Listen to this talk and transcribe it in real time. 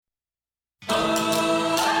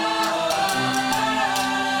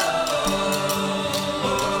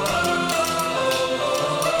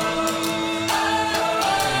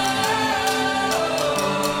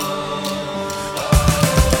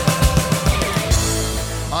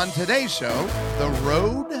On today's show, the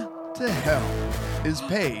road to hell is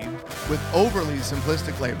paved with overly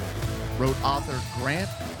simplistic labels, wrote author Grant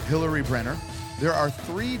Hillary Brenner. There are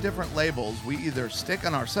 3 different labels we either stick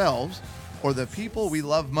on ourselves or the people we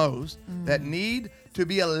love most that need to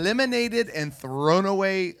be eliminated and thrown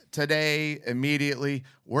away today, immediately.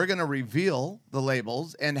 We're going to reveal the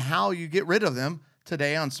labels and how you get rid of them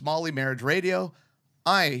today on Smalley Marriage Radio.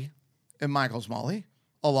 I am Michael Smalley,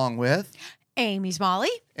 along with Amy Smalley.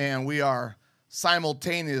 And we are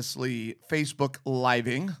simultaneously Facebook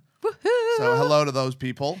living. Woohoo! So hello to those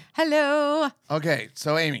people. Hello. Okay,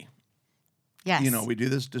 so Amy, Yes. you know, we do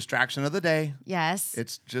this distraction of the day. Yes.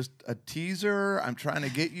 It's just a teaser. I'm trying to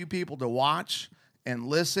get you people to watch and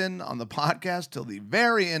listen on the podcast till the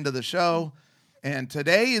very end of the show. And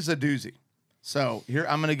today is a doozy. So here,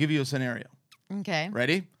 I'm going to give you a scenario. Okay.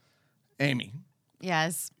 Ready? Amy,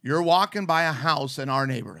 Yes. you're walking by a house in our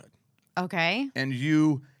neighborhood Okay. and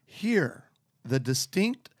you hear the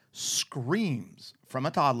distinct screams from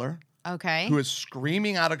a toddler Okay. who is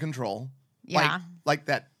screaming out of control. Yeah. Like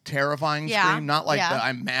that terrifying Yeah. scream, not like Yeah. the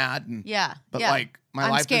I'm mad and Yeah. but yeah. like my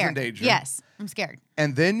I'm life scared. is in danger. Yes. I'm scared.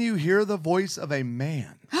 And then you hear the voice of a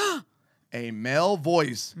man. A male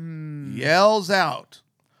voice yells out,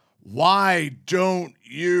 "Why don't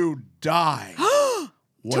you die?"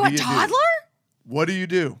 What To do a you do? toddler? What do you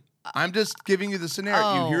do? I'm just giving you the scenario.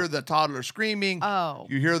 Oh. You hear the toddler screaming. Oh.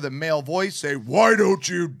 You hear the male voice say, "Why don't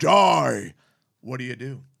you die?" What do you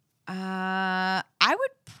do? I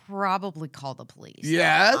would probably call the police.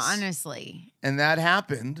 Yes? Honestly. And that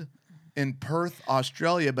happened in Perth,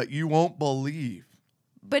 Australia, but you won't believe.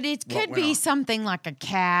 But it What could went be on? something like a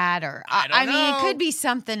cat or I don't mean, know. it could be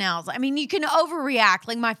something else. I mean, you can overreact.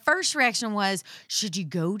 Like my first reaction was, should you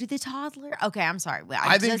go to the toddler? Okay, I'm sorry.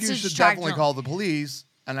 I think That's you a should distraction. definitely call the police.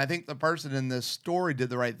 And I think the person in this story did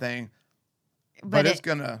the right thing. But But it's it-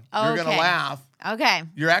 you're gonna okay. laugh. Okay.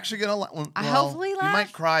 You're actually gonna well, hopefully You laugh.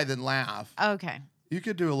 might cry then laugh. Okay. You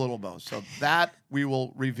could do a little both. So that we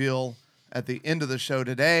will reveal at the end of the show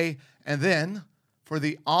today. And then for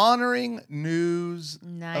the honoring news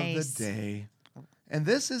Nice. of the day. And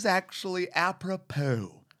this is actually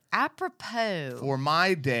apropos Apropos. for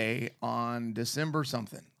my day on December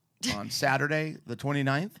something. On Saturday the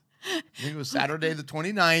 29th. I think it was Saturday the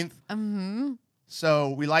 29th. Mm-hmm. So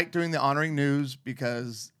we like doing the honoring news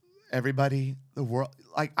because everybody, the world,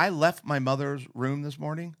 like I left my mother's room this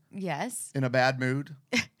morning Yes. in a bad mood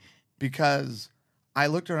because I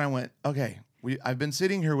looked at her and I went, okay, I've been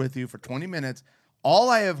sitting here with you for 20 minutes. All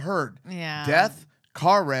I have heard, Yeah. death,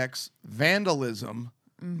 car wrecks, vandalism,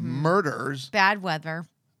 murders. Bad weather.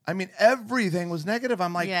 I mean, everything was negative.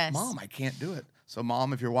 I'm like, Yes. Mom, I can't do it. So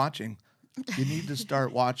Mom, if you're watching, you need to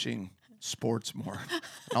start watching sports more. And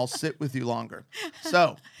I'll sit with you longer.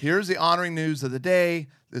 So here's the honoring news of the day.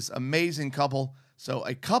 This amazing couple. So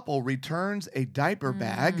a couple returns a diaper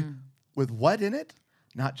bag with what in it?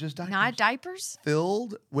 Not just diapers. Not diapers?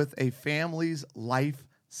 Filled with a family's life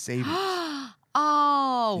savings.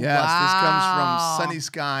 Oh, Yes, wow. this comes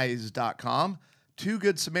from sunnyskies.com. 2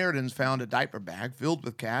 Good Samaritans found a diaper bag filled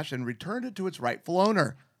with cash and returned it to its rightful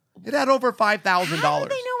owner. It had over $5,000. How did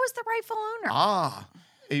they know it was the rightful owner?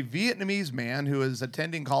 A Vietnamese man who is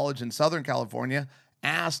attending college in Southern California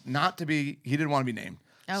asked he didn't want to be named.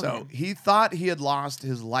 So Okay. he thought he had lost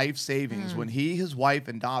his life savings when he, his wife,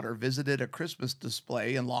 and daughter visited a Christmas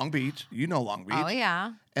display in Long Beach. You know Long Beach. Oh,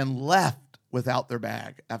 yeah. And left without their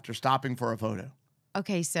bag after stopping for a photo.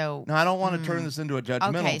 Okay, so. Now, I don't want to turn this into a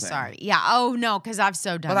judgmental Okay, thing. sorry. Yeah. Oh, no, because I've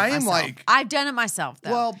so done But it I am myself. like- I've done it myself,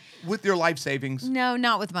 though. Well, with your life savings. No,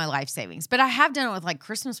 not with my life savings, but I have done it with like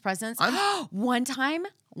Christmas presents. One time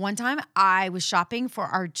I was shopping for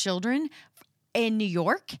our children in New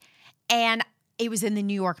York, and it was in the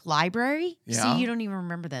New York Library. Yeah. See, you don't even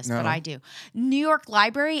remember this, No. but I do. New York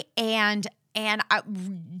Library, and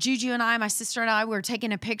Juju and I, my sister and I, we were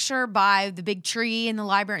taking a picture by the big tree in the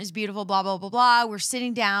library. It's beautiful, blah, blah, blah, blah. We're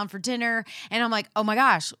sitting down for dinner, and I'm like, oh my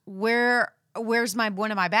gosh, where's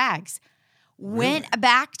one of my bags? Went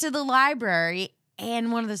back to the library,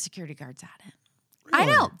 and one of the security guards had it. I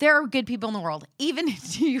Really? know. There are good people in the world, even in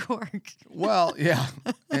New York. Well, yeah.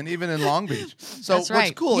 And even in Long Beach. So That's what's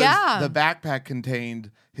right. cool Yeah. is the backpack contained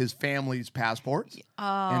his family's passports and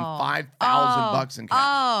Oh. $5,000 in cash.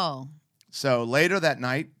 Oh. So later that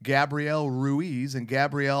night, Gabrielle Ruiz and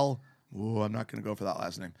Gabrielle, I'm not going to go for that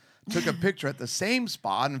last name, took a picture at the same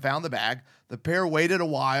spot and found the bag. The pair waited a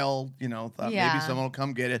while, thought Yeah. maybe someone will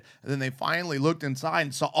come get it. And then they finally looked inside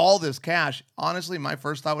and saw all this cash. Honestly, my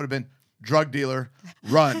first thought would have been, drug dealer,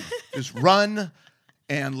 run. Just run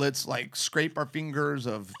and let's like scrape our fingers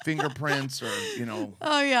of fingerprints or,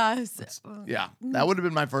 Oh, yes. yeah, that would have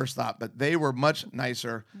been my first thought, but they were much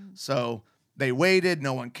nicer. So they waited,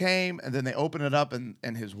 no one came, and then they opened it up and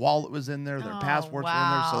his wallet was in there, their passports were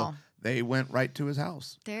in there. So wow. they went right to his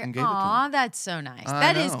house and gave it to Aw, him. that's so nice. I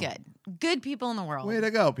That is know. good. Good people in the world. Way to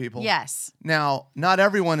go, people. Yes. Now, not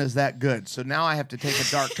everyone is that good. So now I have to take a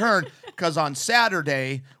dark turn because on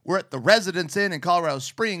Saturday, we're at the Residence Inn in Colorado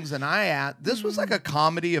Springs, and this was like a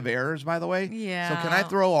comedy of errors, by the way. Yeah. So can I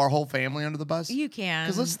throw our whole family under the bus? You can.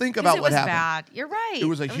 'Cause let's think about it what was happened. Bad. You're right. It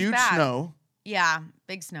was a huge bad. snow. Yeah,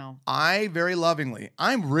 big snow. I very lovingly,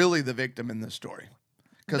 I'm really the victim in this story.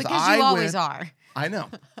 Because I you always went, are. I know.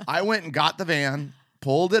 I went and got the van,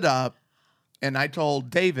 pulled it up, and I told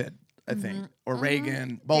David, I think, or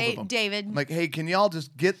Reagan, both of them. David. I'm like, hey, can y'all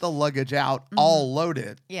just get the luggage out? I'll load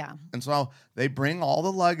it. Yeah. And so they bring all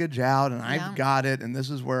the luggage out, and Yeah. I've got it, and this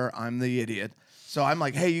is where I'm the idiot. So I'm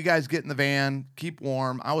like, hey, you guys get in the van, keep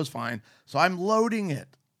warm. I was fine. So I'm loading it,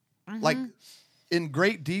 like in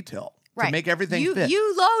great detail Right. to make everything you, fit.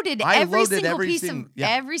 You loaded I every loaded single every piece sing- of yeah.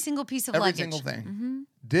 every single piece of Every luggage. single thing.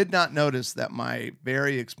 Did not notice that my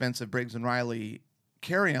very expensive Briggs & Riley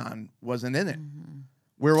carry-on wasn't in it.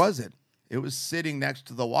 Where was it? It was sitting next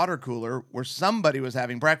to the water cooler where somebody was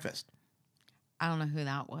having breakfast. I don't know who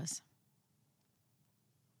that was.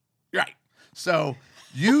 Right. So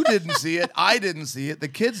you didn't see it. I didn't see it. The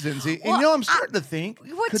kids didn't see it. And Well, I'm starting to think,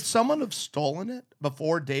 what's- could someone have stolen it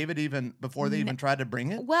before they even tried to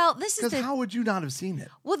bring it? Well, this is Because the how would you not have seen it?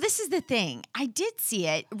 well, this is the thing. I did see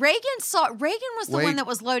it. Reagan was the Wait, one that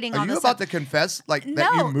was loading Are on you the about stuff. to confess that you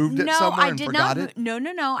moved it no, somewhere I and did forgot not it?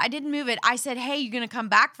 No, I didn't move it. I said, "Hey, you gonna come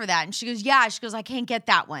back for that?" And she goes, "Yeah." She goes, "I can't get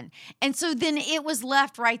that one." And so then it was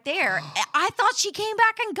left right there. I thought she came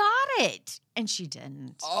back and got it, and she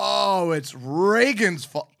didn't. Oh, it's Reagan's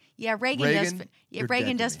fault. Yeah, Reagan you're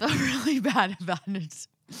Reagan dead does to feel really bad about it.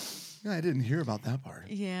 Yeah, I didn't hear about that part.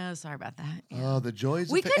 Yeah, sorry about that. Yeah. Oh, the joys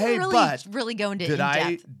We of couldn't Hey, really but really go into did in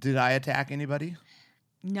I depth. did I attack anybody?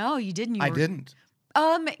 No, you didn't. You I were- didn't.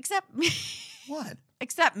 Except me. What?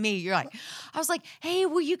 Except me. You're like, I was like, hey,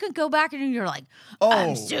 well, you can go back, and you're like, Oh.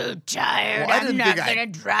 I'm so tired. Well, I I'm didn't not think I- gonna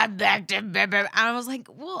drive back to. And I was like,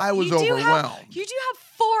 well, I was you do overwhelmed. you do have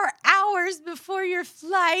 4 hours before your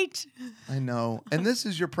flight. I know. And this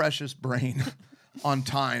is your precious brain on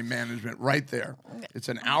time management right there. It's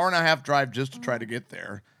an hour and a half drive just to try to get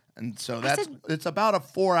there. And so it's about a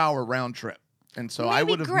 4-hour round trip. And so I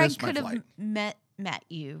Maybe would have Greg missed my could flight. have met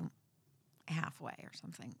you halfway or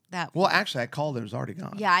something. That Well, actually, I called it. It was already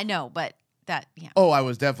gone. yeah, I know, but that yeah, Oh, I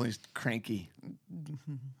was definitely cranky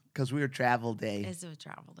because we were travel day. it's a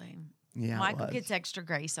travel day. Yeah, it Michael was. gets extra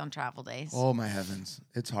grace on travel days. Oh, my heavens.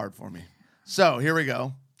 It's hard for me. So here we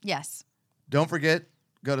go. Yes. Don't forget,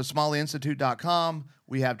 go to smalleyinstitute.com.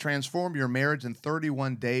 We have Transform Your Marriage in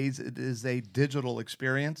 31 Days. It is a digital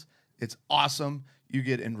experience. It's awesome. You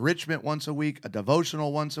get enrichment once a week, a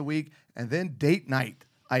devotional once a week, and then date night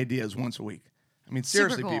ideas once a week. I mean, Super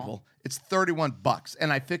seriously, cool. people, it's $31.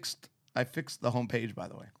 And I fixed the homepage, by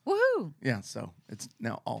the way. Woohoo! Yeah, so it's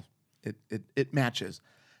now all it matches.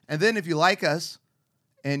 And then if you like us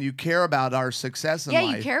and you care about our success in Yeah,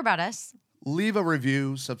 life, you care about us. leave a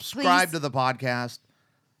review, subscribe Please. to the podcast.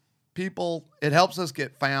 People, it helps us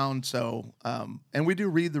get found. So, and we do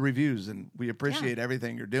read the reviews, and we appreciate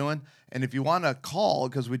everything you're doing. And if you want to call,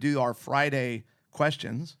 because we do our Friday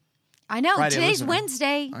questions. I know. Friday Today's listener.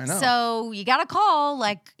 Wednesday. I know. So you got to call.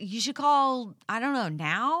 Like, you should call, I don't know,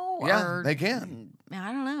 now? Yeah, or, they can.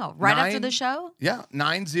 I don't know. Right after the show? Yeah,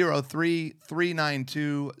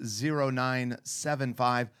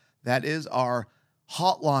 903-392-0975. That is our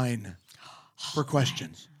hotline for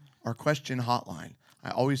questions. Our question hotline.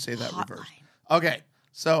 I always say that reverse. Okay,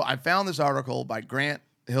 so I found this article by Grant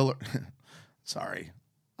Hillary. Sorry.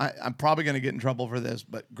 I'm probably going to get in trouble for this,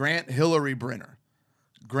 but Grant Hillary Brenner.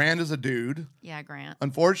 Grant is a dude. Yeah, Grant.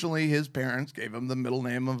 Unfortunately, his parents gave him the middle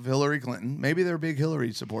name of Hillary Clinton. Maybe they're big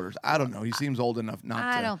Hillary supporters. I don't know. He seems old enough not to.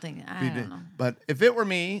 I don't know. But if it were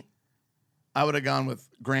me, I would have gone with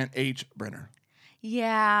Grant H. Brenner.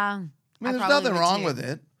 Yeah. I mean, there's probably nothing would wrong too. with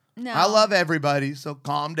it. No. I love everybody, so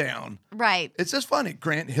calm down. Right. It's just funny.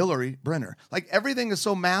 Grant Hillary Brenner. Like everything is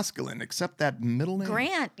so masculine except that middle name.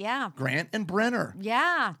 Grant, yeah. Grant and Brenner.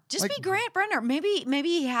 Yeah. Just Like- be Grant Brenner. Maybe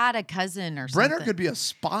he had a cousin or Brenner something. could be a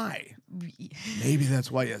spy. Maybe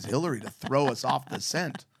that's why he has Hillary to throw us off the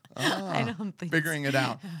scent. I don't think Figuring it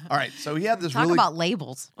out. All right, so he had this Talk really about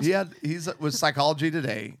labels. he's with Psychology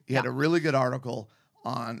Today. He had Yeah. a really good article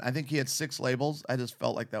on, I think he had 6 labels. I just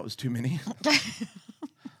felt like that was too many.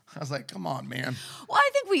 I was like, come on, man. Well, I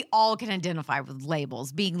think we all can identify with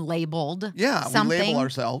labels, being labeled. Yeah, something. we label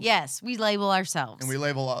ourselves. Yes, we label ourselves. And we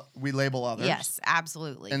label others. Yes,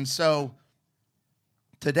 absolutely. And so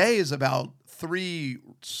today is about 3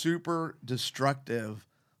 super destructive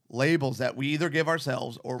labels that we either give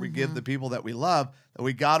ourselves or we give the people that we love that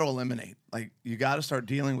we got to eliminate. Like, you got to start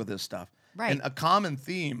dealing with this stuff. Right. And a common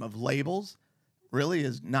theme of labels really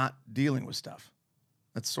is not dealing with stuff.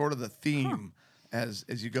 That's sort of the theme as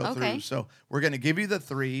you go through. So we're going to give you the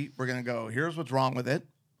 3. We're going to go, here's what's wrong with it.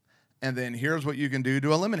 And then here's what you can do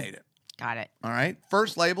to eliminate it. Got it. All right.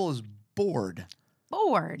 First label is bored.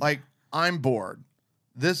 Bored. Like, I'm bored.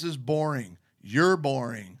 This is boring. You're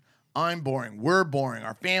boring. I'm boring. We're boring.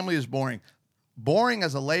 Our family is boring. Boring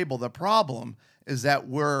as a label. The problem is that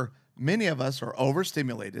many of us are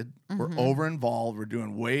overstimulated. We're over-involved. We're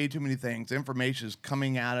doing way too many things. Information is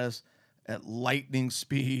coming at us at lightning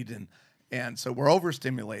speed. And so we're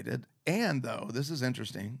overstimulated. And though, this is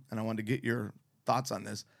interesting, and I wanted to get your thoughts on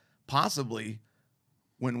this, possibly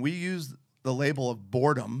when we use the label of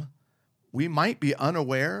boredom, we might be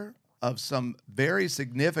unaware of some very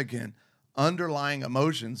significant underlying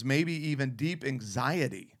emotions, maybe even deep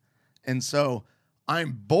anxiety. And so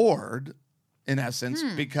I'm bored, in essence,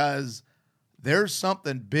 because there's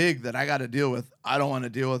something big that I got to deal with. I don't want to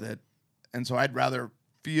deal with it. And so I'd rather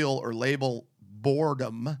feel or label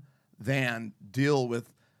boredom than deal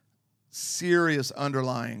with serious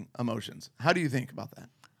underlying emotions. How do you think about that?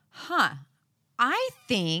 I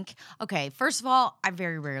think, okay, first of all, I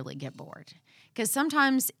very rarely get bored because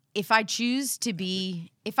sometimes if I choose to be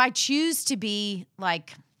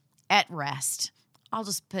like at rest, I'll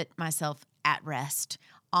just put myself at rest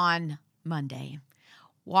on Monday.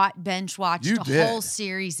 Binge watched whole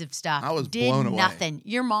series of stuff. I was blown away. Did nothing.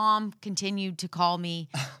 Your mom continued to call me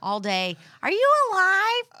all day. Are you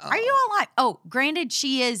alive? Are you alive? Oh, granted,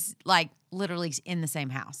 she is like literally in the same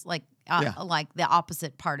house, like the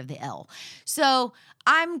opposite part of the L. So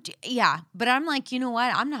but I'm like, you know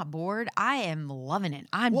what? I'm not bored. I am loving it.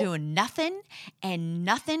 I'm doing nothing, and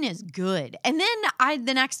nothing is good. And then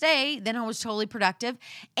the next day, I was totally productive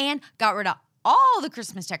and got rid of all the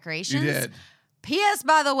Christmas decorations. You did. P.S.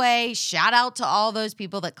 By the way, shout out to all those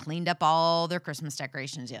people that cleaned up all their Christmas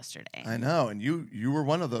decorations yesterday. I know, and you were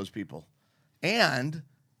one of those people. And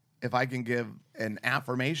if I can give an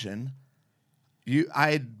affirmation, I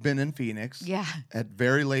had been in Phoenix at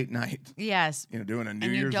very late night. Yes. Doing a New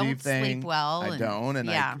and Year's Eve thing. Sleep well. I don't, and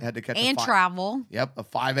I had to catch travel. Yep, a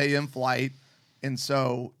 5 a.m. flight. And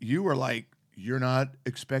so you were like, you're not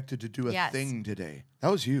expected to do a thing today. That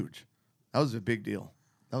was huge. That was a big deal.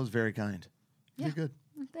 That was very kind. You're good.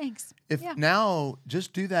 Thanks. Now,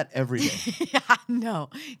 just do that every day. No.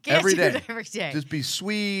 Every day. Every day. Just be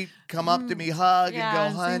sweet, come up to me, hug,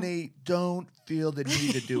 and go, honey, don't feel the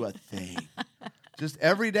need to do a thing. Just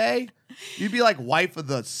every day, you'd be like wife of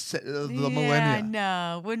the millennium.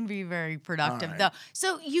 No, wouldn't be very productive though.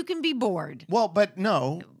 So you can be bored. Well, but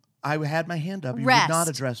no, I had my hand up. You Rest. did not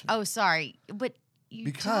address me. Oh, sorry, but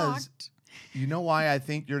because talked. You know why I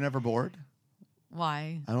think you're never bored?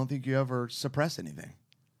 Why? I don't think you ever suppress anything.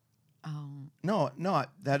 Oh. No,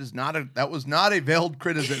 that was not a veiled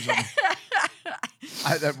criticism.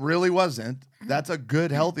 That really wasn't. That's a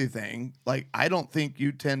good, healthy thing. Like, I don't think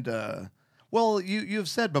you tend to. Well, you've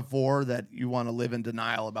said before that you want to live in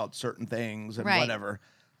denial about certain things and whatever.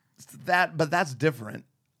 But that's different.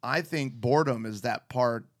 I think boredom is that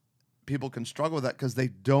part. People can struggle with that because they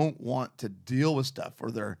don't want to deal with stuff,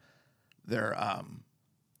 or they're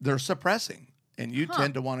suppressing, and you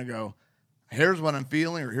tend to want to go, here's what I'm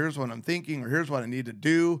feeling, or here's what I'm thinking, or here's what I need to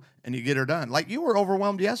do, and you get her done. Like, you were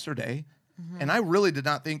overwhelmed yesterday, and I really did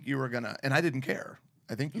not think you were gonna, and I didn't care.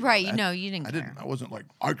 I think you you didn't care. I wasn't like,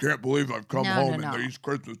 I can't believe I've come home and these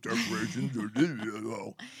Christmas decorations.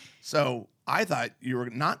 So I thought you were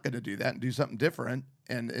not going to do that and do something different,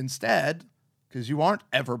 and instead, because you aren't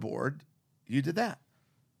ever bored, you did that.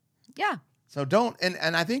 Yeah. So don't,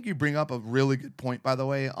 and I think you bring up a really good point, by the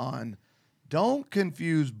way, on don't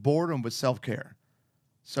confuse boredom with self-care.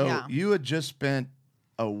 So you had just spent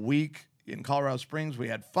a week in Colorado Springs. We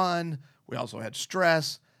had fun. We also had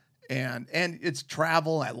stress, and it's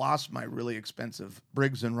travel. I lost my really expensive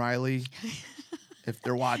Briggs & Riley. If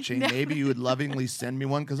they're watching, maybe you would lovingly send me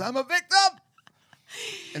one because I'm a victim.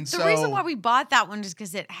 And the reason why we bought that one is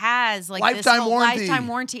because it has like lifetime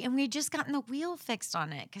warranty, and we had just gotten the wheel fixed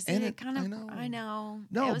on it because it kind of. I know.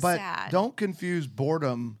 No, it was but sad. Don't confuse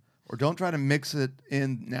boredom, or don't try to mix it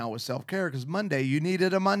in now with self-care, because Monday you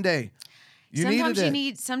needed a Monday.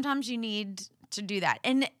 Sometimes you need to do that,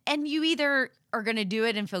 and you either are going to do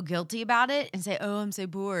it and feel guilty about it and say, "Oh, I'm so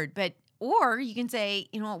bored," but Or you can say,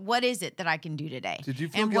 you know, what is it that I can do today? Did you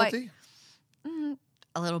feel And guilty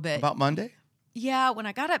a little bit. about Monday? Yeah, when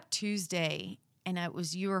I got up Tuesday and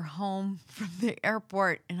you were home from the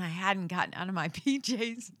airport and I hadn't gotten out of my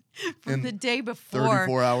PJs from In the day before.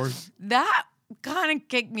 34 hours? That kind of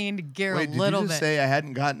kicked me into gear Wait, a little did you just bit. say I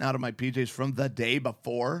hadn't gotten out of my PJs from the day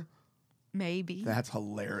before? Maybe. That's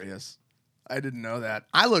hilarious. I didn't know that.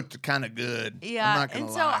 I looked kind of good. Yeah, I'm not gonna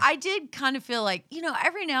and lie. so I did kind of feel like, you know,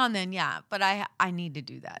 every now and then, yeah, but I need to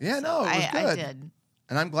do that. Yeah, So no, it was I good. did.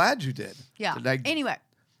 And I'm glad you did. Yeah. Did I- Anyway,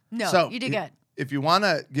 no, So, you did good. If you want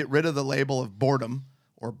to get rid of the label of boredom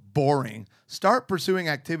or boring, start pursuing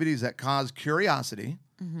activities that cause curiosity.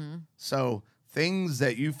 Mm-hmm. So things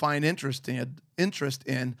that you find interest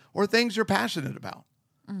in, or things you're passionate about.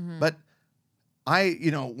 Mm-hmm. But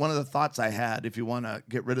one of the thoughts I had, if you want to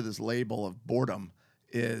get rid of this label of boredom,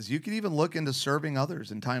 is you could even look into serving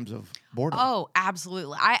others in times of boredom. Oh,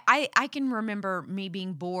 absolutely. I can remember me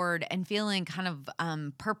being bored and feeling kind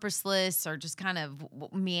of purposeless or just kind of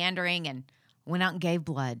meandering, and went out and gave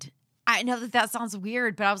blood. I know that sounds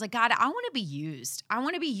weird, but I was like, God, I want to be used. I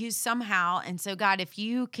want to be used somehow. And so, God, if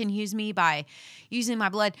you can use me by using my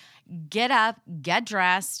blood, get up, get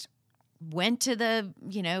dressed, went to the,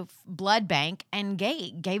 blood bank and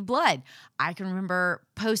gave blood. I can remember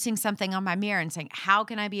posting something on my mirror and saying, how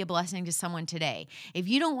can I be a blessing to someone today? If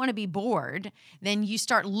you don't want to be bored, then you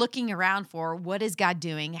start looking around for, what is God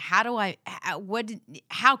doing? How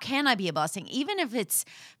can I be a blessing? Even if it's,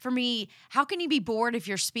 for me, how can you be bored if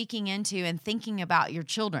you're speaking into and thinking about your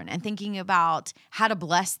children and thinking about how to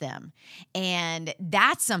bless them? And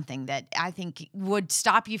that's something that I think would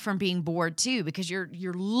stop you from being bored too, because you're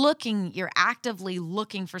actively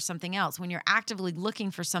looking for something else. When you're actively looking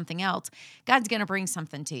for something else, God's going to bring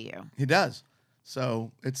something to you. He does.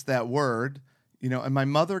 So it's that word, and my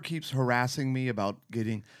mother keeps harassing me about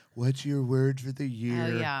what's your word for the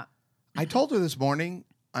year? Oh, yeah. I told her this morning,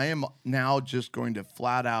 I am now just going to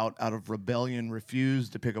flat out of rebellion, refuse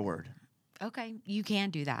to pick a word. Okay, you can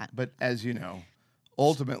do that. But as you know,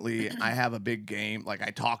 ultimately, I have a big game. Like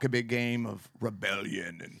I talk a big game of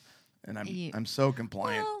rebellion, and I'm so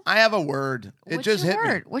compliant. Well, I have a word. It just hit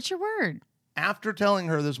me. What's your word? After telling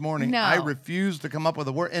her this morning, No. I refuse to come up with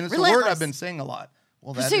a word. And it's a word Relentless. I've been saying a lot.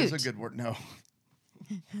 Well, that is a Pursuit. good word. No.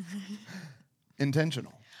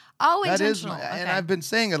 Intentional. Oh, That is, intentional. and Okay. I've been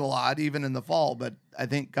saying it a lot, even in the fall, but I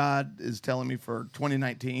think God is telling me for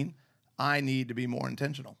 2019, I need to be more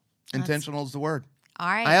intentional. Intentional is the word. All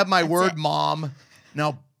right. I have my that's word, it. Mom.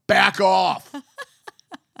 Now back off.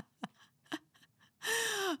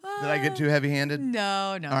 Did I get too heavy-handed?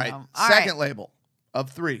 No. All right. No. Second label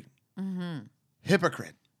of 3. Mm-hmm.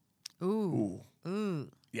 Hypocrite. Ooh.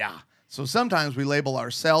 Yeah. So sometimes we label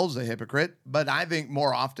ourselves a hypocrite, but I think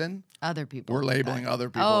more often Other people. we're do labeling that. other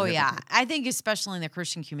people. Oh, a yeah. hypocrite. I think especially in the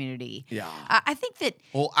Christian community. Yeah. I think that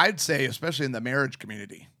Well, I'd say especially in the marriage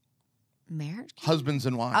community, marriage. husbands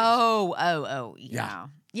and wives. Oh. Yeah. Yeah.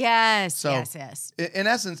 Yes. So- yes. In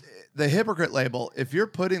essence, the hypocrite label, if you're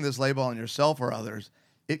putting this label on yourself or others,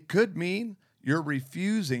 it could mean you're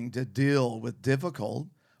refusing to deal with difficult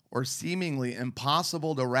or seemingly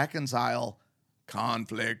impossible to reconcile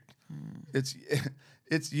conflict.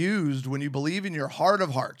 It's used when you believe in your heart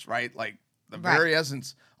of hearts, right? Like the Right. very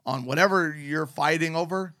essence on whatever you're fighting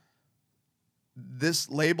over. This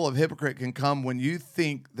label of hypocrite can come when you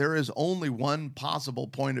think there is only one possible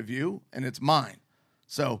point of view, and it's mine.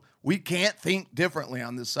 So we can't think differently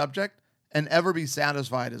on this subject and ever be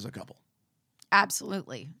satisfied as a couple.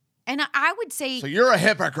 Absolutely. And I would say So you're a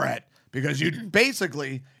hypocrite because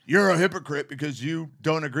you're a hypocrite because you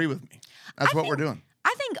don't agree with me. That's what we're doing.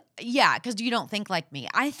 I think, yeah, because you don't think like me.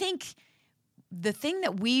 I think the thing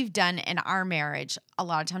that we've done in our marriage a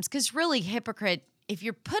lot of times, because really, hypocrite, if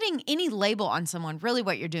you're putting any label on someone, really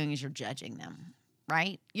what you're doing is you're judging them,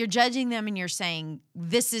 right? You're judging them and you're saying,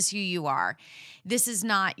 this is who you are. This is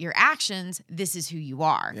not your actions. This is who you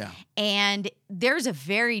are. Yeah. And there's a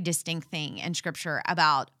very distinct thing in scripture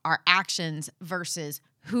about our actions versus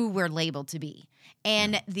who we're labeled to be.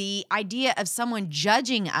 And the idea of someone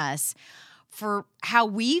judging us for how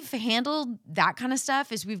we've handled that kind of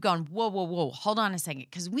stuff is we've gone, whoa, hold on a second.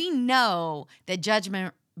 Because we know that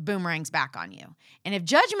judgment boomerangs back on you. And if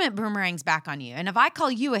judgment boomerangs back on you, and if I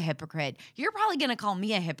call you a hypocrite, you're probably going to call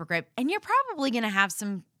me a hypocrite, and you're probably going to have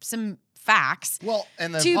some facts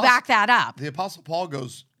And to back that up. The Apostle Paul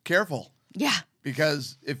goes, careful, Yeah.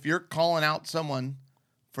 because if you're calling out someone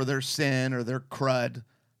for their sin or their crud,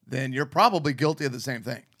 then you're probably guilty of the same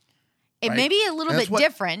thing. It Right? may be a little And that's bit what-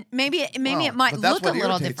 different. Maybe it might but that's look a what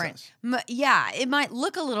little irritates different. us. Yeah, it might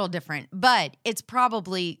look a little different, but it's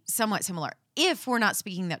probably somewhat similar. if we're not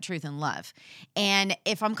speaking that truth in love. And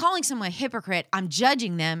if I'm calling someone a hypocrite, I'm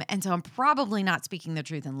judging them, and so I'm probably not speaking the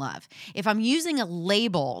truth in love. If I'm using a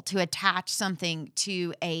label to attach something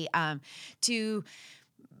to to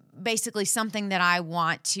basically something that I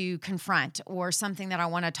want to confront or something that I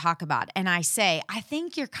want to talk about, and I say, I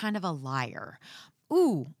think you're kind of a liar.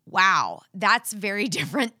 Ooh, wow. That's very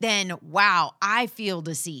different than, wow, I feel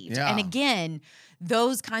deceived. Yeah. And again,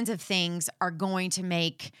 those kinds of things are going to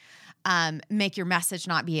make your message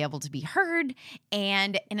not be able to be heard.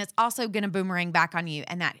 And it's also going to boomerang back on you.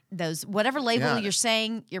 And that those, whatever label you're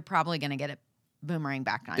saying, you're probably going to get it boomerang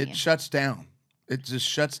back on you. It shuts down. It just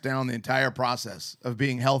shuts down the entire process of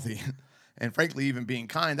being healthy and frankly, even being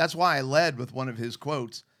kind. That's why I led with one of his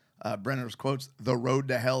quotes. Brenner's quotes, the road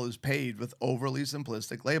to hell is paved with overly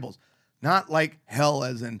simplistic labels. Not like hell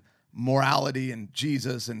as in morality and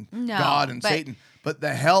Jesus and God and Satan, but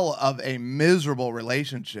the hell of a miserable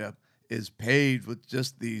relationship is paved with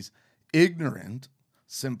just these ignorant,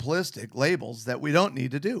 simplistic labels that we don't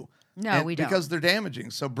need to do. No, we don't. Because they're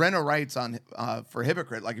damaging. So Brenner writes on for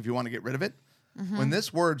hypocrite, like if you want to get rid of it, when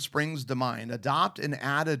this word springs to mind, adopt an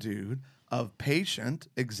attitude of patient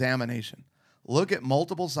examination. Look at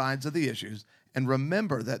multiple sides of the issues and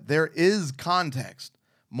remember that there is context.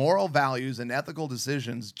 Moral values and ethical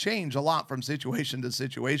decisions change a lot from situation to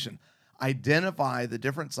situation. Identify the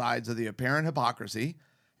different sides of the apparent hypocrisy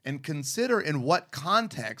and consider in what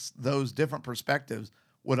context those different perspectives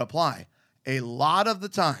would apply. A lot of the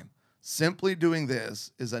time, simply doing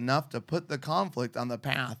this is enough to put the conflict on the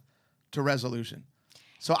path to resolution.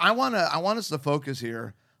 So I want us to focus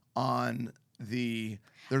here on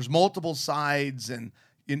there's multiple sides and,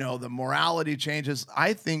 the morality changes.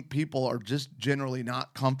 I think people are just generally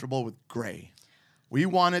not comfortable with gray. We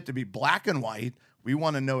want it to be black and white. We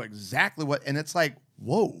want to know exactly what, and it's like,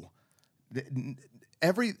 whoa,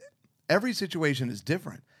 every situation is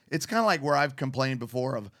different. It's kind of like where I've complained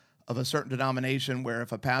before of a certain denomination where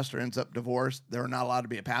if a pastor ends up divorced, they're not allowed to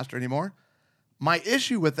be a pastor anymore. My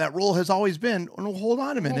issue with that rule has always been, hold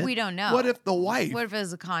on a minute. Well, we don't know. What if the wife What if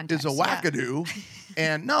it's a context? is a wackadoo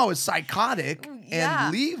and is psychotic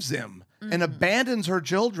and leaves him and abandons her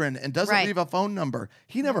children and doesn't leave a phone number?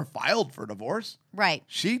 He never filed for divorce. Right.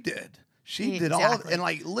 She did. She did all of it.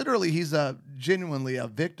 And literally he's genuinely a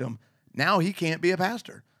victim. Now he can't be a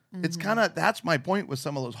pastor. It's that's my point with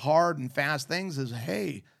some of those hard and fast things is,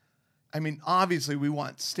 hey, obviously we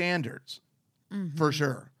want standards for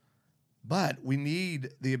sure. But we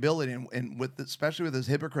need the ability, and especially with this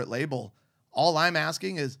hypocrite label, all I'm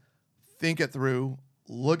asking is think it through,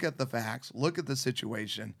 look at the facts, look at the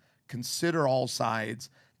situation, consider all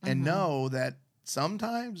sides, and know that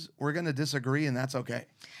sometimes we're going to disagree, and that's okay.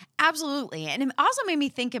 Absolutely. And it also made me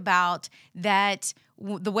think about that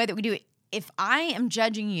the way that we do it. If I am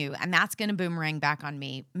judging you and that's going to boomerang back on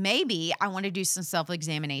me, maybe I want to do some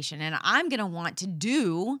self-examination, and I'm going to want to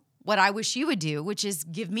do what I wish you would do, which is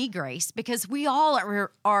give me grace, because we all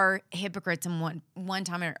are hypocrites in one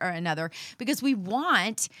time or another, because we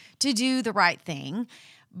want to do the right thing,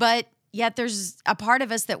 but yet there's a part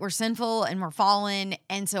of us that we're sinful and we're fallen,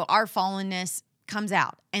 and so our fallenness comes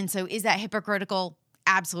out. And so is that hypocritical?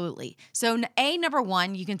 Absolutely. So number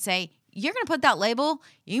one, you can say, you're going to put that label,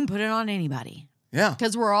 you can put it on anybody. Yeah.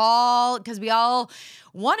 Because we all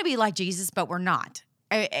want to be like Jesus, but we're not,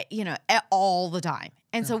 all the time.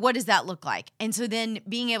 And so what does that look like? And so then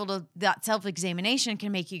being able to, that self-examination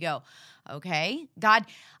can make you go, okay, God,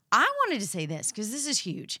 I wanted to say this because this is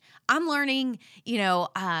huge. I'm learning,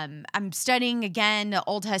 I'm studying again the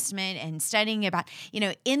Old Testament and studying about,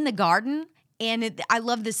 in the garden. And I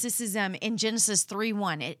love this. This is in Genesis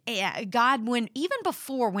 3:1. God, when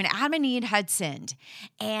Adam and Eve had sinned,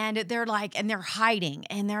 and they're hiding,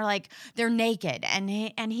 and they're naked, and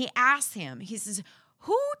he asks him, he says,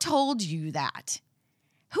 "Who told you that?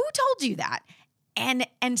 Who told you that?" And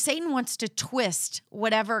Satan wants to twist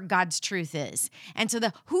whatever God's truth is. And so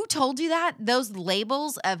who told you that? Those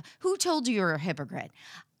labels of who told you you're a hypocrite.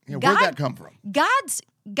 Yeah, where'd that come from?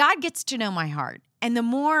 God gets to know my heart. And the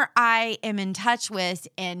more I am in touch with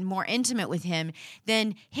and more intimate with him,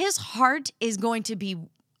 then his heart is going to be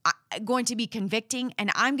convicting,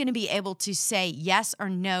 and I'm going to be able to say yes or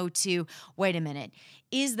no to, wait a minute,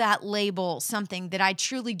 is that label something that I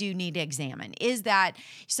truly do need to examine? Is that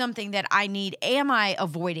something that I need? Am I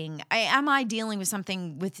avoiding? Am I dealing with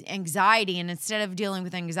something with anxiety, and instead of dealing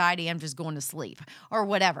with anxiety, I'm just going to sleep or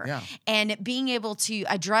whatever? Yeah. And being able to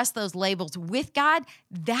address those labels with God,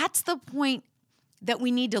 that's the point that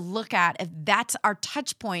we need to look at. If that's our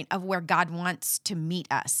touch point of where God wants to meet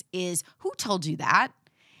us, is who told you that?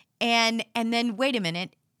 And then wait a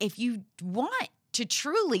minute, if you want to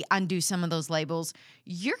truly undo some of those labels,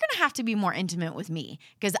 you're going to have to be more intimate with me,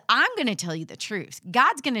 because I'm going to tell you the truth.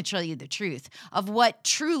 God's going to tell you the truth of what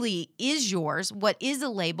truly is yours, what is a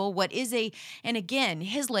label, and again,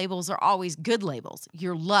 his labels are always good labels.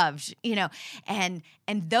 You're loved, and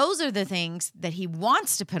those are the things that he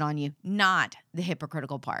wants to put on you, not the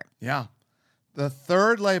hypocritical part. Yeah. The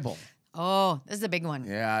third label. Oh, this is a big one.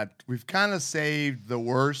 Yeah. We've kind of saved the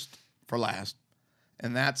worst for last,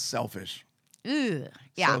 and that's selfish. Ooh,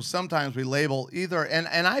 yeah. So sometimes we label either, and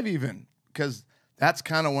I've even, because that's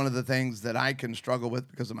kind of one of the things that I can struggle with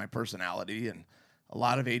because of my personality, and a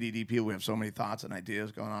lot of ADD people, we have so many thoughts and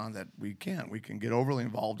ideas going on that we can get overly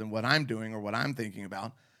involved in what I'm doing or what I'm thinking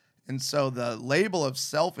about. And so the label of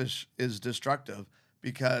selfish is destructive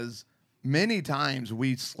because many times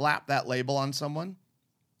we slap that label on someone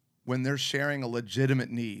when they're sharing a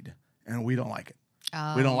legitimate need and we don't like it.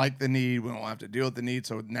 Oh. We don't like the need. We don't have to deal with the need.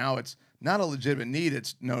 So now it's not a legitimate need.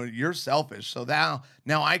 It's no, you're selfish. So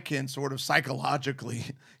now I can sort of psychologically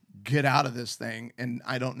get out of this thing, and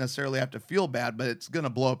I don't necessarily have to feel bad, but it's going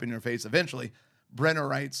to blow up in your face eventually. Brenner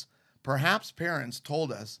writes, perhaps parents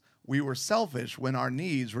told us we were selfish when our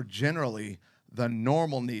needs were generally the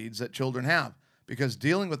normal needs that children have, because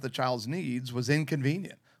dealing with the child's needs was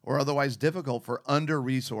inconvenient or otherwise difficult for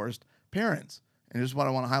under-resourced parents. And here's what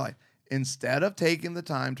I want to highlight. Instead of taking the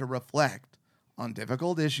time to reflect on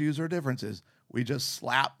difficult issues or differences, we just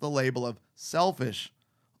slap the label of selfish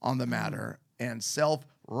on the matter and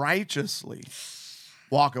self-righteously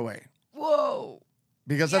walk away. Whoa.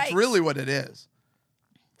 Because that's really what it is.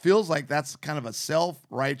 Feels like that's kind of a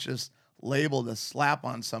self-righteous label to slap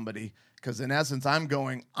on somebody, because in essence, I'm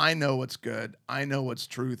going, I know what's good. I know what's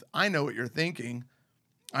truth. I know what you're thinking.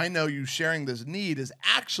 I know you sharing this need is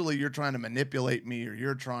actually you're trying to manipulate me, or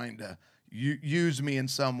you're trying to use me in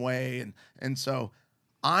some way. And so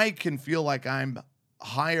I can feel like I'm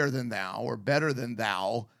higher than thou or better than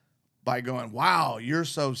thou by going, wow, you're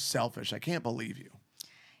so selfish. I can't believe you.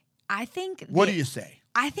 What do you say?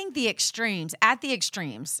 I think at the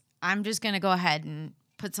extremes, I'm just going to go ahead and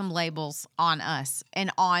put some labels on us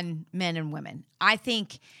and on men and women. I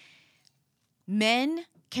think men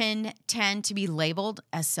can tend to be labeled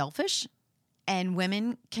as selfish, and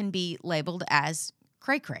women can be labeled as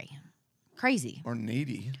crazy. Or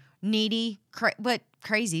needy. But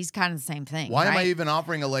crazy is kind of the same thing. Why right? am I even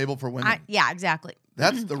offering a label for women? Yeah, exactly.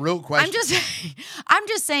 That's the real question. I'm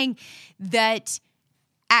just saying that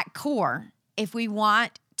at core, if we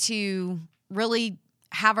want to really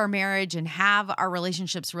have our marriage and have our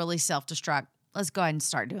relationships really self-destruct, let's go ahead and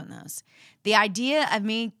start doing those. The idea of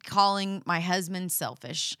me calling my husband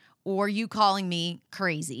selfish or you calling me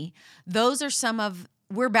crazy, those are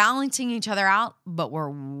we're balancing each other out, but we're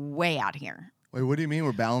way out here. Wait, what do you mean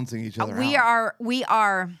we're balancing each other out? We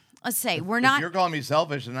are. Let's say we're not. If you're calling me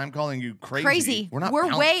selfish and I'm calling you crazy. We're not.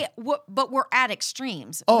 But we're at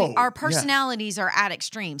extremes. Oh, our personalities are at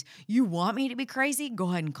extremes. You want me to be crazy?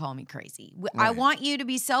 Go ahead and call me crazy. Right. I want you to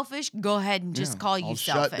be selfish. Go ahead and just call you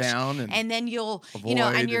selfish. Shut down and then you'll,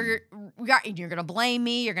 and you're going to blame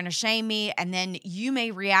me. You're going to shame me, and then you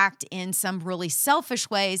may react in some really selfish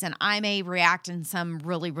ways, and I may react in some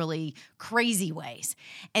really, really crazy ways.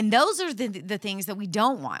 And those are the things that we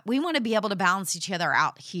don't want. We want to be able to balance each other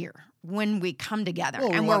out here when we come together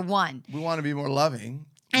and we're one. We want to be more loving,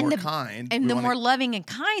 more kind. And the more loving and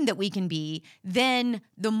kind that we can be, then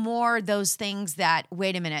the more those things that,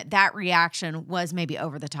 wait a minute, that reaction was maybe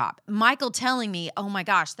over the top. Michael telling me, oh my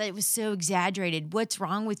gosh, that was so exaggerated. What's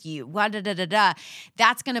wrong with you?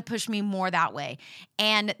 That's going to push me more that way.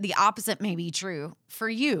 And the opposite may be true for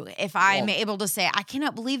you. If I'm able to say, I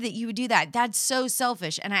cannot believe that you would do that. That's so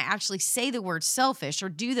selfish. And I actually say the word selfish or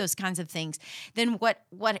do those kinds of things, then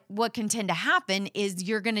what can tend to happen is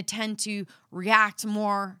you're going to tend to react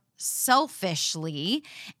more selfishly,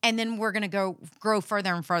 and then we're going to grow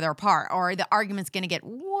further and further apart, or the argument's going to get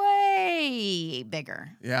way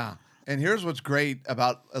bigger. Yeah. And here's what's great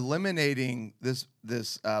about eliminating this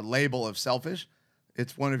label of selfish.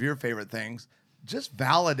 It's one of your favorite things. Just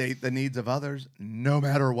validate the needs of others no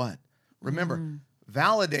matter what. Remember,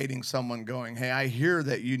 validating someone going, hey, I hear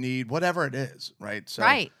that you need whatever it is, right? So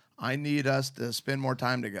I need us to spend more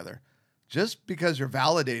time together. Just because you're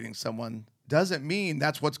validating someone doesn't mean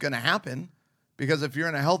that's what's going to happen, because if you're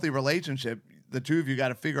in a healthy relationship, the two of you got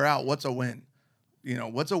to figure out what's a win.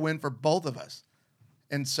 What's a win for both of us.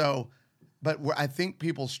 And so, but I think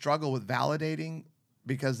people struggle with validating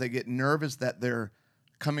because they get nervous that they're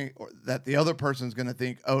coming, or that the other person's going to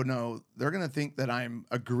think, oh no, they're going to think that I'm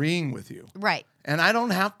agreeing with you. Right. And I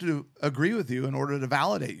don't have to agree with you in order to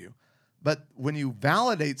validate you. But when you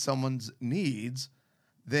validate someone's needs,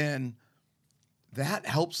 then that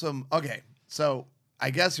helps them. Okay, so I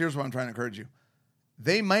guess here's what I'm trying to encourage you.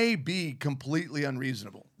 They may be completely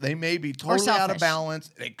unreasonable. They may be totally out of selfish. balance.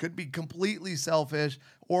 They could be completely selfish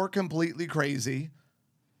or completely crazy.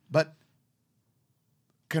 But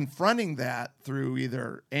confronting that through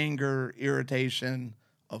either anger, irritation,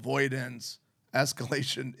 avoidance,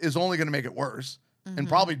 escalation is only going to make it worse and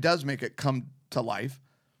probably does make it come to life.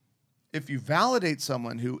 If you validate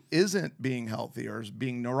someone who isn't being healthy or is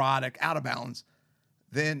being neurotic, out of balance,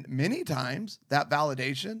 then many times that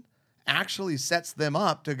validation actually sets them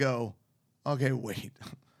up to go, okay, wait,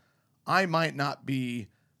 I might not be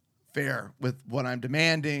fair with what I'm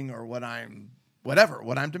demanding or what I'm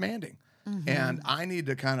demanding. And I need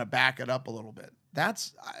to kind of back it up a little bit.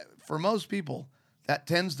 That's, for most people, that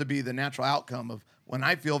tends to be the natural outcome of when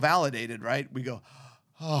I feel validated, right? We go,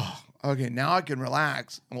 oh, okay, now I can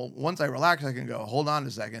relax. Well, once I relax, I can go, hold on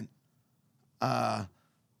a second. I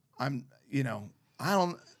don't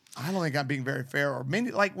think I'm being very fair. Or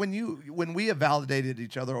many, like when we have validated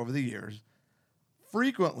each other over the years,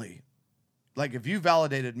 frequently, like if you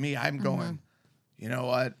validated me, I'm going, you know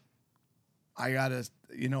what? I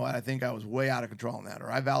think I was way out of control on that.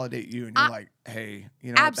 Or I validate you and you're like, hey,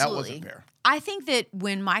 that wasn't fair. I think that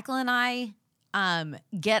when Michael and I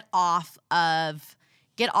get off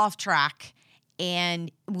track,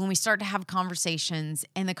 and when we start to have conversations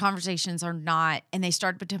and the conversations are not, and they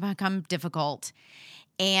start to become difficult,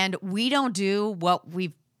 and we don't do what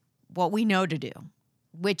we know to do,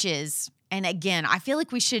 which is, and again, I feel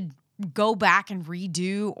like we should go back and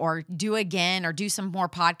redo or do again or do some more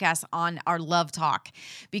podcasts on our love talk,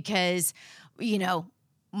 because,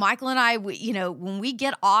 Michael and I, when we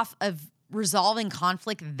get off of resolving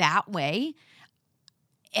conflict that way,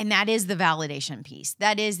 and that is the validation piece.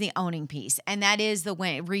 That is the owning piece. And that is the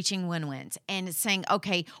reaching win-wins. And it's saying,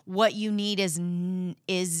 okay, what you need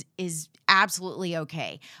is absolutely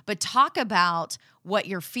okay. But talk about what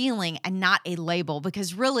you're feeling and not a label.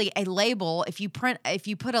 Because really a label, if you put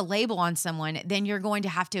a label on someone, then you're going to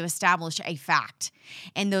have to establish a fact.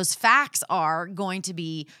 And those facts are going to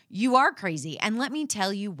be, you are crazy. And let me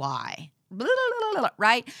tell you why. Blah, blah, blah, blah,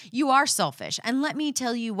 right? You are selfish. And let me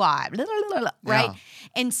tell you why. Blah, blah, blah, blah, right?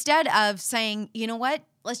 Yeah. Instead of saying, you know what?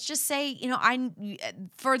 Let's just say,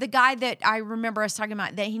 for the guy that I remember us talking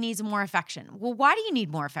about, that he needs more affection. Well, why do you need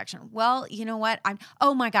more affection? Well, you know what?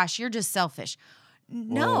 Oh my gosh, you're just selfish.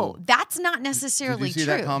 No, Whoa. That's not necessarily Did you see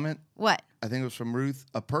true. that comment? What? I think it was from Ruth.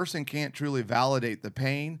 A person can't truly validate the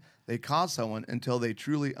pain they cause someone until they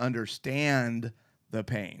truly understand the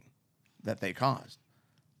pain that they caused.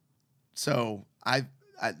 So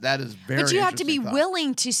that is very. But you have to be interesting thought.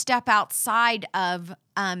 willing to step outside of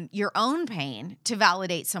your own pain to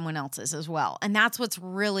validate someone else's as well, and that's what's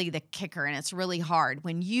really the kicker. And it's really hard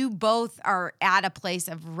when you both are at a place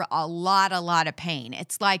of a lot of pain.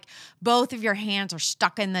 It's like both of your hands are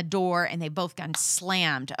stuck in the door and they both gotten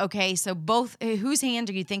slammed. Okay, so whose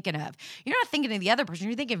hands are you thinking of? You're not thinking of the other person.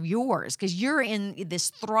 You're thinking of yours, because you're in this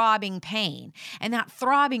throbbing pain, and that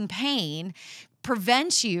throbbing pain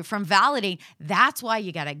prevents you from validating. That's why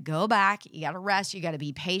you got to go back. You got to rest. You got to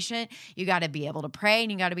be patient. You got to be able to pray,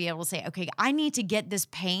 and you got to be able to say, okay, I need to get this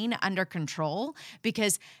pain under control,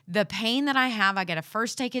 because the pain that I have, I got to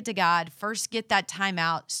first take it to God, first get that time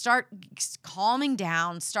out, start calming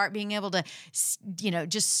down, start being able to,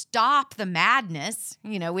 just stop the madness.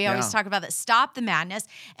 We always talk about that, stop the madness,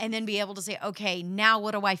 and then be able to say, okay, now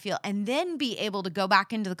what do I feel? And then be able to go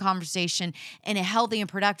back into the conversation in a healthy and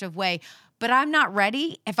productive way. But I'm not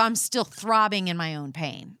ready if I'm still throbbing in my own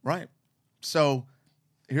pain. Right. So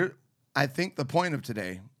here, I think the point of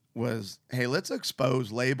today was, hey, let's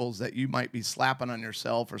expose labels that you might be slapping on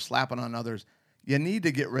yourself or slapping on others. You need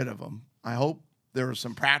to get rid of them. I hope there are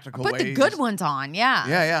some practical ways. Put the good ones on, yeah.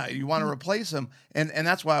 Yeah. You want to replace them. And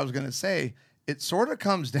that's why I was going to say, it sort of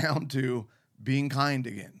comes down to being kind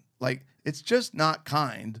again. Like, it's just not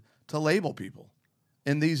kind to label people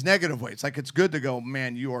in these negative ways. Like, it's good to go,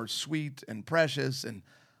 man, you are sweet and precious and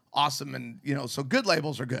awesome. And, so good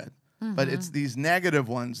labels are good. Mm-hmm. But it's these negative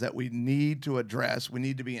ones that we need to address. We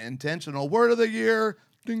need to be intentional. Word of the year.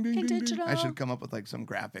 Ding, ding, ding, ding. I should come up with some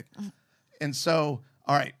graphic. And so,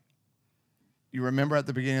 all right. You remember at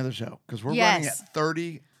the beginning of the show, because we're running at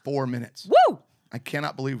 34 minutes. Woo! I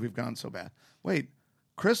cannot believe we've gone so bad. Wait,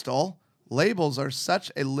 Crystal, labels are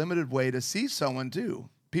such a limited way to see someone too.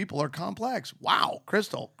 People are complex. Wow,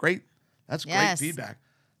 Crystal, great. That's great feedback.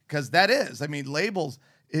 Because that is, labels,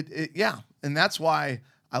 yeah. And that's why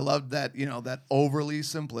I love that, that overly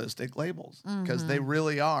simplistic labels, because they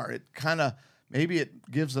really are. It kind of, maybe it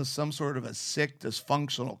gives us some sort of a sick,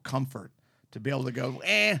 dysfunctional comfort to be able to go,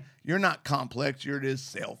 you're not complex, you're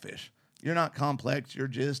just selfish. You're not complex. You're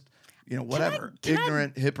just, whatever. can I-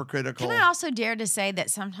 Ignorant, hypocritical. Can I also dare to say that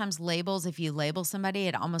sometimes labels, if you label somebody,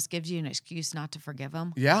 it almost gives you an excuse not to forgive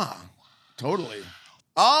them? Yeah, totally.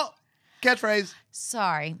 Oh, catchphrase.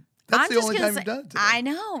 Sorry. That's I'm the just only gonna time you've done it today. I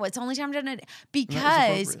know. It's the only time I've done it.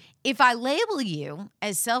 Because appropriate. if I label you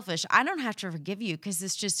as selfish, I don't have to forgive you because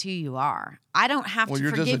it's just who you are. I don't have Well, to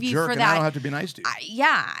you're just a forgive you jerk, for and that. I don't have to be nice to you.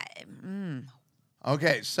 Yeah.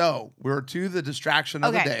 Okay, so we're to the distraction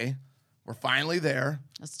of the Okay. day. We're finally there.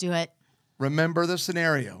 Let's do it. Remember the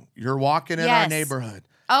scenario. You're walking in our Yes. neighborhood.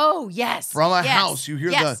 Oh, yes. From a Yes. house, you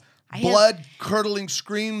hear Yes. the I hear- blood-curdling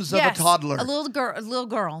screams yes. of a toddler. A little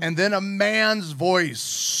girl. And then a man's voice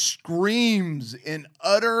screams in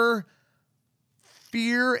utter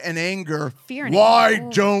fear and anger. Fear and Why anger.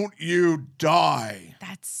 Ooh. don't you die?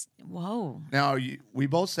 That's, whoa. Now, we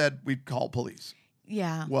both said we'd call police.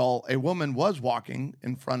 Yeah. Well, a woman was walking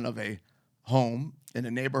in front of a home in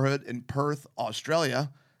a neighborhood in Perth,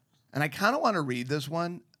 Australia. And I kind of want to read this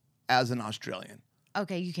one as an Australian.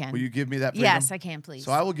 Okay, you can. Will you give me that freedom? Yes, I can, please.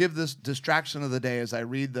 So I will give this distraction of the day as I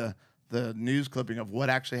read the news clipping of what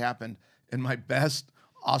actually happened in my best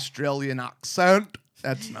Australian accent.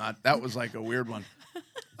 That was like a weird one.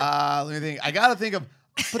 Let me think. I got to think of,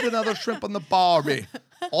 put another shrimp on the barbie.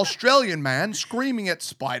 Australian man screaming at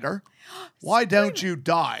spider. Why don't you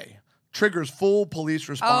die? Triggers full police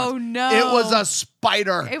response. Oh, no. It was a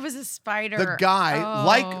spider. It was a spider. The guy, Oh.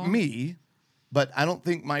 like me, but I don't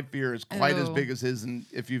think my fear is quite as Ooh. big as his. And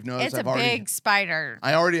if you've noticed, It's I've a already big spider.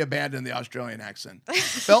 I already abandoned the Australian accent.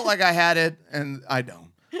 Felt like I had it, and I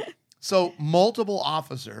don't. So multiple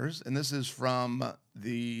officers, and this is from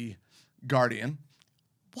the Guardian.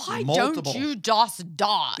 Why multiple- don't you just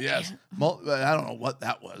die? Yes. I don't know what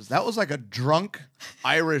that was. That was like a drunk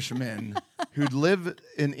Irishman who'd lived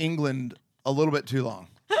in England a little bit too long.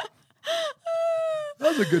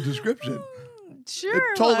 That was a good description. Sure.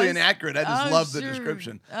 It's totally was. inaccurate. I just Oh, love the sure.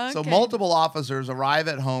 description. So Okay. multiple officers arrive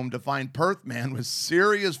at home to find Perth man with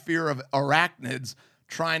serious fear of arachnids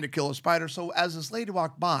trying to kill a spider. So as this lady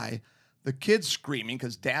walked by, the kid's screaming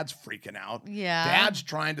because dad's freaking out. Yeah. Dad's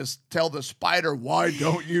trying to tell the spider, why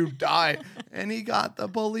don't you die? And the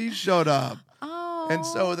police showed up. Oh. And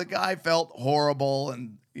so the guy felt horrible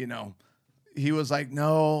and, he was like,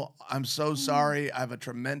 no, I'm so sorry. I have a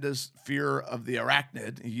tremendous fear of the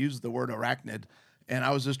arachnid. He used the word arachnid. And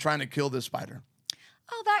I was just trying to kill this spider.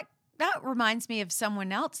 Oh, that reminds me of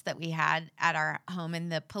someone else that we had at our home,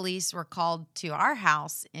 and the police were called to our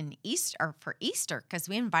house for Easter because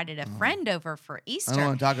we invited a friend over for Easter. I don't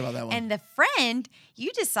want to talk about that one. And the friend,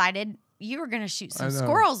 you decided you were going to shoot some I know.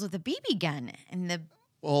 squirrels with a BB gun, and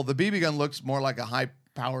Well, the BB gun looks more like a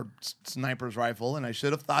high-powered sniper's rifle, and I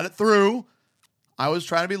should have thought it through. I was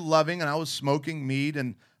trying to be loving, and I was smoking meat,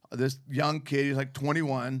 and this young kid, he's like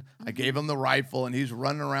 21. I gave him the rifle, and he's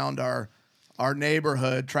running around our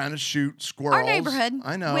neighborhood trying to shoot squirrels. our neighborhood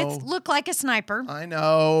I know. with look like a sniper. I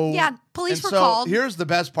know. Yeah, police And were so called. Here's the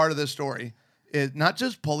best part of this story. Is not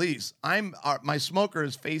just police. My smoker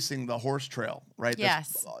is facing the horse trail, right?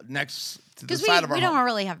 That's, Yes. Next to the Because side of our we home. don't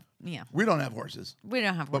really have, We don't have horses. we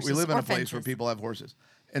don't have But horses. we live in or a place where fences. people have horses.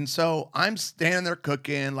 And so I'm standing there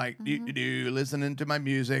cooking, like, Mm-hmm. listening to my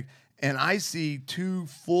music. And I see two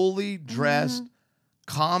fully dressed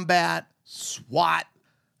combat SWAT,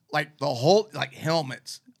 like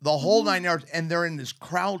helmets, the whole 9 yards. And they're in this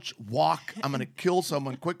crouch walk. I'm going to kill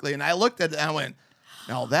someone quickly. And I looked at it and I went,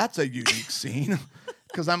 now that's a unique scene.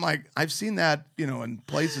 Because I'm like, I've seen that, in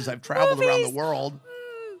places I've traveled around the Movies. world.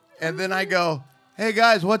 And then I go, hey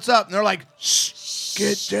guys, what's up? And they're like, shh,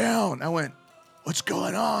 get down. I went, what's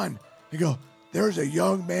going on? They go, there's a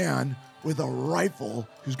young man with a rifle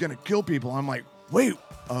who's going to kill people. I'm like, wait,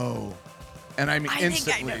 oh. And I mean, I think I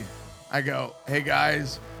instantly, know. I go, hey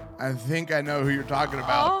guys, I think I know who you're talking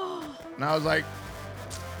about. Oh, And I was like,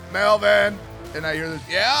 Melvin. And I hear this,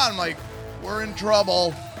 yeah. I'm like, we're in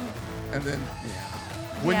trouble. And then,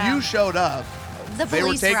 when Yeah. you showed up, the they were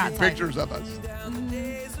police were taking outside. pictures of us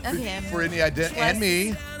of him. for any identity. Plus- And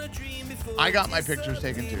me, I got my pictures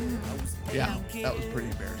taken too. Yeah, that was pretty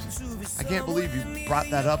embarrassing. I can't believe you brought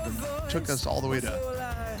that up and took us all the way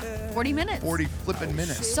to 40 minutes. 40 flipping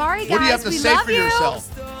minutes. Sorry, What do you guys, have to we say love for you.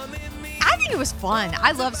 yourself? I think it was fun.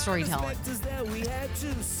 I love storytelling. that we had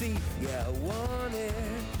to see. Yeah, I wanted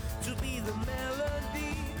to be the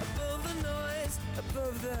melody above the noise,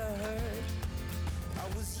 above the hurt.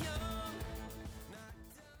 I was young.